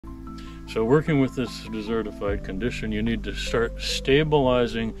So working with this desertified condition, you need to start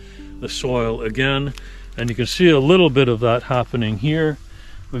stabilizing the soil again. And you can see a little bit of that happening here.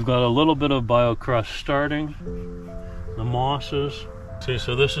 We've got a little bit of biocrust starting, the mosses. See,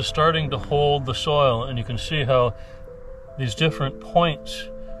 so this is starting to hold the soil, and you can see how these different points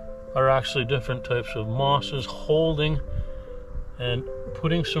are actually different types of mosses holding and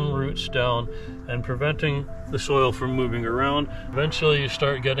putting some roots down and preventing the soil from moving around. Eventually you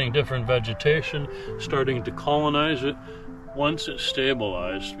start getting different vegetation starting to colonize it once it's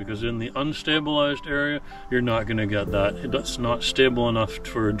stabilized, because in the unstabilized area you're not going to get that. It's not stable enough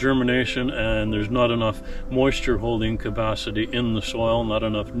for germination, and there's not enough moisture holding capacity in the soil, not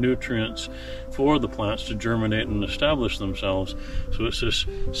enough nutrients for the plants to germinate and establish themselves. So it's this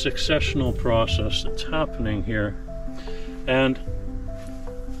successional process that's happening here. And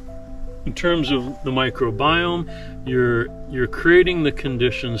in terms of the microbiome, you're creating the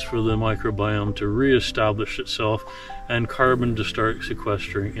conditions for the microbiome to reestablish itself and carbon to start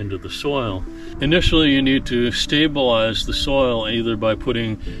sequestering into the soil. Initially, you need to stabilize the soil either by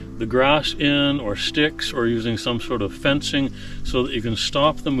putting the grass in or sticks, or using some sort of fencing so that you can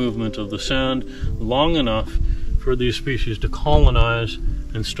stop the movement of the sand long enough for these species to colonize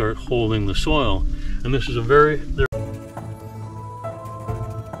and start holding the soil. And this is a very